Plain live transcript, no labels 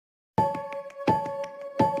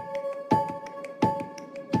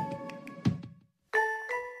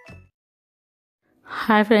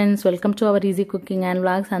Hi friends, welcome to our easy cooking and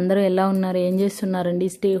vlogs. అందరూ ఎలా ఉన్నారు, ఏం చేస్తున్నారండి?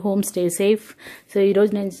 Stay home, stay safe. So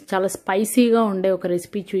ఈరోజు నేను చాలా స్పైసీగా ఉండే ఒక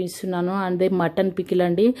రెసిపీ చూపిస్తున్నాను, అదే మటన్ పికిల్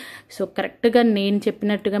అండి. సో కరెక్ట్గా నేను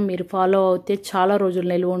చెప్పినట్టుగా మీరు ఫాలో అవుతే చాలా రోజులు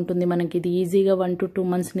నిలువ ఉంటుంది. మనకి ఇది ఈజీగా 1 to 2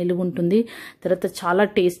 months నిలువ ఉంటుంది. తర్వాత చాలా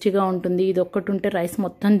టేస్టీగా ఉంటుంది. ఇది ఒక్కటి ఉంటే రైస్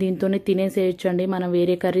మొత్తం దీంతోనే తినేసేయచ్చు అండి, మనం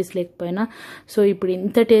వేరే కర్రీస్ లేకపోయినా. సో ఇప్పుడు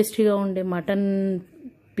ఇంత టేస్టీగా ఉండే మటన్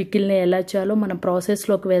పికిల్ని ఎలా చేయాలో మనం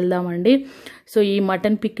ప్రాసెస్లోకి వెళ్దామండి. సో ఈ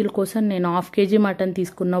మటన్ పికిల్ కోసం నేను 1/2 kg మటన్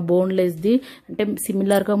తీసుకున్న, బోన్లెస్ది. అంటే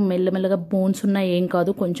సిమిలర్గా మెల్లమెల్లగా బోన్స్ ఉన్నాయి, ఏం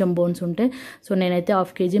కాదు, కొంచెం బోన్స్ ఉంటే. సో నేనైతే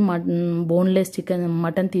 1/2 kg బోన్లెస్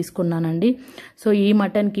మటన్ తీసుకున్నానండి. సో ఈ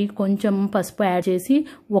మటన్కి కొంచెం పసుపు యాడ్ చేసి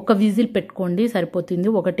ఒక విజిల్ పెట్టుకోండి, సరిపోతుంది.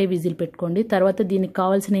 ఒకటే విజిల్ పెట్టుకోండి. తర్వాత దీనికి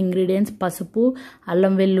కావాల్సిన ఇంగ్రీడియంట్స్: పసుపు,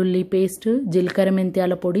 అల్లం వెల్లుల్లి పేస్ట్, జీలకర్ర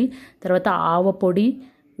మెంతాల పొడి, తర్వాత ఆవ పొడి,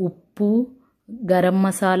 ఉప్పు, గరం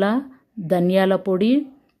మసాలా, ధనియాల పొడి,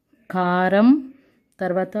 కారం,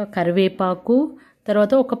 తర్వాత కరివేపాకు,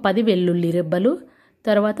 తర్వాత ఒక 10 వెల్లుల్లి రెబ్బలు,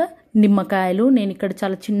 తర్వాత నిమ్మకాయలు. నేను ఇక్కడ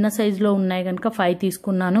చాలా చిన్న సైజులో ఉన్నాయి కనుక 5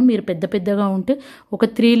 తీసుకున్నాను. మీరు పెద్ద పెద్దగా ఉంటే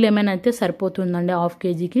ఒక 3 లెమన్ అయితే సరిపోతుందండి 1/2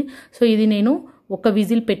 kgకి. సో ఇది నేను ఒక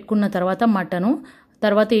విజిల్ పెట్టుకున్న తర్వాత మటను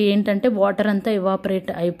తర్వాత ఏంటంటే వాటర్ అంతా ఎవాపరేట్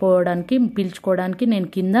అయిపోవడానికి, పీల్చుకోవడానికి నేను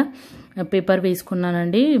కింద పేపర్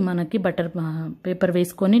వేసుకున్నానండి. మనకి బటర్ పేపర్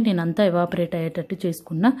వేసుకొని నేను అంతా ఎవాపరేట్ అయ్యేటట్టు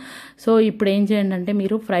చేసుకున్నా. సో ఇప్పుడు ఏం చేయండి అంటే,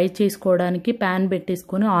 మీరు ఫ్రై చేసుకోవడానికి ప్యాన్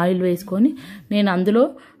పెట్టేసుకొని ఆయిల్ వేసుకొని నేను అందులో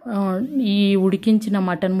ఈ ఉడికించిన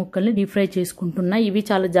మటన్ ముక్కల్ని డీప్ ఫ్రై చేసుకుంటున్నా. ఇవి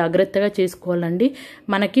చాలా జాగ్రత్తగా చేసుకోవాలండి.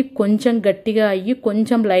 మనకి కొంచెం గట్టిగా అయ్యి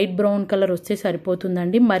కొంచెం లైట్ బ్రౌన్ కలర్ వస్తే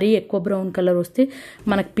సరిపోతుందండి. మరీ ఎక్కువ బ్రౌన్ కలర్ వస్తే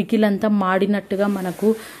మనకు పికిల్ అంతా మాడినట్టుగా, మనకు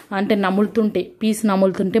అంటే పీస్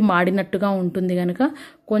నములుతుంటే మాడినట్టుగా ఉంటుంది కనుక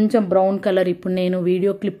కొంచెం బ్రౌన్ కలర్, ఇప్పుడు నేను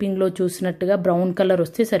వీడియో క్లిప్పింగ్లో చూసినట్టుగా బ్రౌన్ కలర్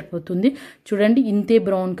వస్తే సరిపోతుంది. చూడండి, ఇంతే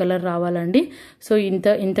బ్రౌన్ కలర్ రావాలండి. సో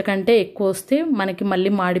ఇంతకంటే ఎక్కువ వస్తే మనకి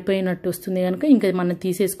మళ్ళీ మాడిపోయినట్టు వస్తుంది కనుక ఇంకా మనం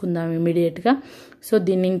తీసేసుకుందాం ఇమీడియట్గా. సో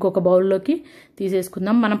దీన్ని ఇంకొక బౌల్లోకి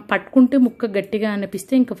తీసేసుకుందాం. మనం పట్టుకుంటే ముక్క గట్టిగా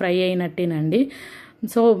అనిపిస్తే ఇంకా ఫ్రై అయినట్టేనండి.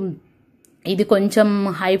 సో ఇది కొంచెం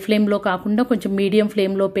హై ఫ్లేమ్లో కాకుండా కొంచెం మీడియం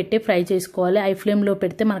ఫ్లేమ్లో పెట్టి ఫ్రై చేసుకోవాలి. హై ఫ్లేమ్లో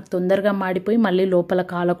పెడితే మనకు తొందరగా మాడిపోయి మళ్ళీ లోపల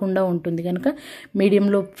కాలకుండా ఉంటుంది కనుక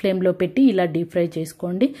మీడియంలో ఫ్లేమ్లో పెట్టి ఇలా డీప్ ఫ్రై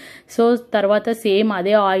చేసుకోండి. సో తర్వాత సేమ్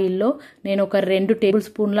అదే ఆయిల్లో నేను ఒక 2 టేబుల్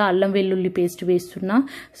స్పూన్ల అల్లం వెల్లుల్లి పేస్ట్ వేస్తున్నా.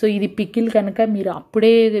 సో ఇది పికిల్ కనుక మీరు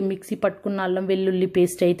అప్పుడే మిక్సీ పట్టుకున్న అల్లం వెల్లుల్లి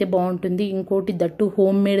పేస్ట్ అయితే బాగుంటుంది. ఇంకోటి దట్టు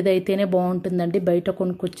హోమ్ మేడ్ది అయితేనే బాగుంటుందండి, బయట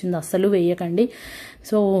కొనుక్కొచ్చింది అస్సలు వేయకండి.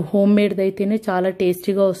 సో హోమ్ మేడ్ది అయితేనే చాలా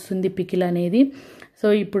టేస్టీగా వస్తుంది పికిల్ అనేది. సో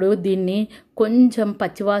ఇప్పుడు దీన్ని కొంచెం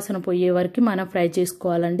పచ్చివాసన పోయే వరకు మనం ఫ్రై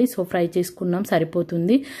చేసుకోవాలండి. సో ఫ్రై చేసుకున్నాం,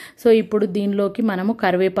 సరిపోతుంది. సో ఇప్పుడు దీనిలోకి మనము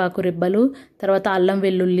కరివేపాకు రెబ్బలు, తర్వాత అల్లం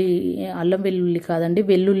వెల్లుల్లి కాదండి,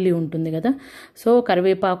 వెల్లుల్లి ఉంటుంది కదా. సో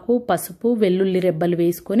కరివేపాకు, పసుపు, వెల్లుల్లి రెబ్బలు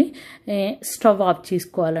వేసుకొని స్టవ్ ఆఫ్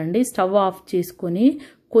చేసుకోవాలండి. స్టవ్ ఆఫ్ చేసుకొని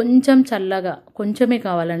కొంచెం చల్లగా, కొంచెమే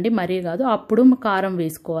కావాలండి, మరీ కాదు, అప్పుడు కారం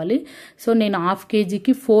వేసుకోవాలి. సో నేను 1/2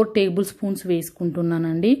 kgకి 4 టేబుల్ స్పూన్స్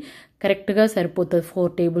వేసుకుంటున్నానండి. కరెక్ట్గా సరిపోతుంది 4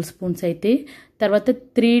 టేబుల్ స్పూన్స్ అయితే. తర్వాత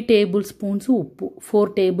 3 టేబుల్ స్పూన్స్ ఉప్పు, 4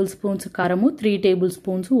 టేబుల్ స్పూన్స్ కారము, 3 టేబుల్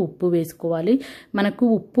స్పూన్స్ ఉప్పు వేసుకోవాలి. మనకు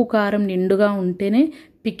ఉప్పు కారం నిండుగా ఉంటేనే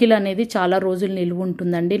పికిల్ అనేది చాలా రోజులు నిలువ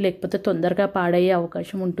ఉంటుందండి, లేకపోతే తొందరగా పాడయ్యే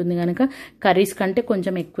అవకాశం ఉంటుంది కనుక కర్రీస్ కంటే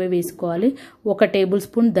కొంచెం ఎక్కువే వేసుకోవాలి. 1 టేబుల్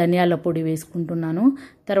స్పూన్ ధనియాల పొడి వేసుకుంటున్నాను.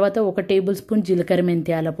 తర్వాత 1 టేబుల్ స్పూన్ జీలకర్ర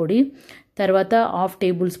మెంతాల పొడి, తర్వాత 1/2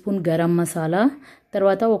 టేబుల్ స్పూన్ గరం మసాలా,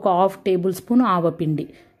 తర్వాత 1/2 టేబుల్ స్పూన్ ఆవపిండి.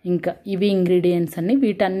 ఇంకా ఇవి ఇంగ్రీడియంట్స్ అన్ని.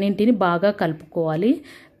 వీటన్నింటిని బాగా కలుపుకోవాలి.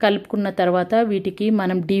 కలుపుకున్న తర్వాత వీటికి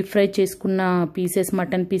మనం డీప్ ఫ్రై చేసుకున్న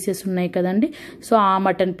మటన్ పీసెస్ ఉన్నాయి కదండి. సో ఆ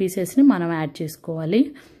మటన్ పీసెస్ని మనం యాడ్ చేసుకోవాలి.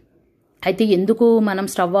 అయితే ఎందుకు మనం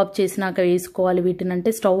స్టవ్ ఆఫ్ చేసినాక వేసుకోవాలి వీటిని అంటే,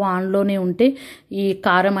 స్టవ్ ఆన్లోనే ఉంటే ఈ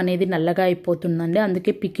కారం అనేది నల్లగా అయిపోతుందండి.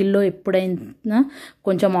 అందుకే పికిల్లో ఎప్పుడైనా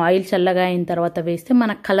కొంచెం ఆయిల్ చల్లగా అయిన తర్వాత వేస్తే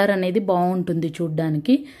మన కలర్ అనేది బాగుంటుంది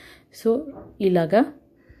చూడ్డానికి. సో ఇలాగా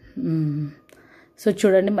సో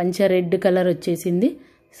చూడండి, మంచిగా రెడ్ కలర్ వచ్చేసింది.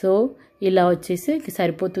 సో ఇలా వచ్చేసి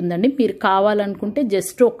సరిపోతుందండి. మీరు కావాలనుకుంటే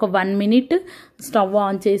జస్ట్ ఒక 1 minute స్టవ్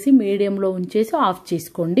ఆన్ చేసి మీడియంలో ఉంచేసి ఆఫ్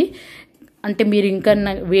చేసుకోండి. అంటే మీరు ఇంకా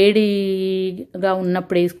వేడిగా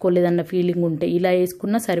ఉన్నప్పుడు వేసుకోలేదన్న ఫీలింగ్ ఉంటే ఇలా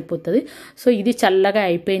వేసుకున్నా సరిపోతుంది. సో ఇది చల్లగా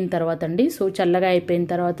అయిపోయిన తర్వాత అండి, సో చల్లగా అయిపోయిన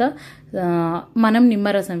తర్వాత మనం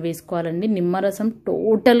నిమ్మరసం వేసుకోవాలండి. నిమ్మరసం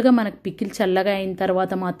టోటల్గా మనకు పికిల్ చల్లగా అయిన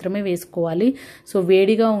తర్వాత మాత్రమే వేసుకోవాలి. సో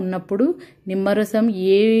వేడిగా ఉన్నప్పుడు నిమ్మరసం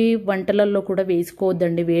ఏ వంటలలో కూడా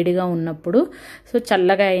వేసుకోవద్దండి వేడిగా ఉన్నప్పుడు. సో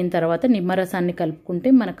చల్లగా అయిన తర్వాత నిమ్మరసాన్ని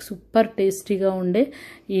కలుపుకుంటే మనకు సూపర్ టేస్టీగా ఉండే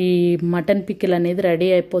ఈ మటన్ పికిల్ అనేది రెడీ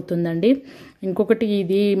అయిపోతుందండి. ఇంకొకటి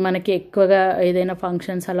ఇది మనకి ఎక్కువగా ఏదైనా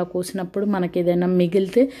ఫంక్షన్స్ అలా కూసినప్పుడు మనకి ఏదైనా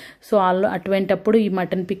మిగిలితే సో అటువంటప్పుడు ఈ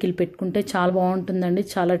మటన్ పికిల్ పెట్టుకుంటే చాలా బాగుంటుందండి,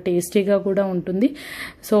 చాలా టేస్టీగా కూడా ఉంటుంది.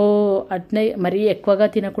 సో అట్నే మరీ ఎక్కువగా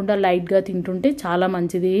తినకుండా లైట్గా తింటుంటే చాలా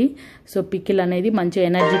మంచిది. సో పికిల్ అనేది మంచి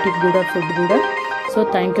ఎనర్జెటిక్ కూడా ఫుడ్ కూడా. So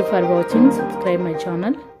thank you for watching, subscribe my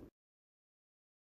channel.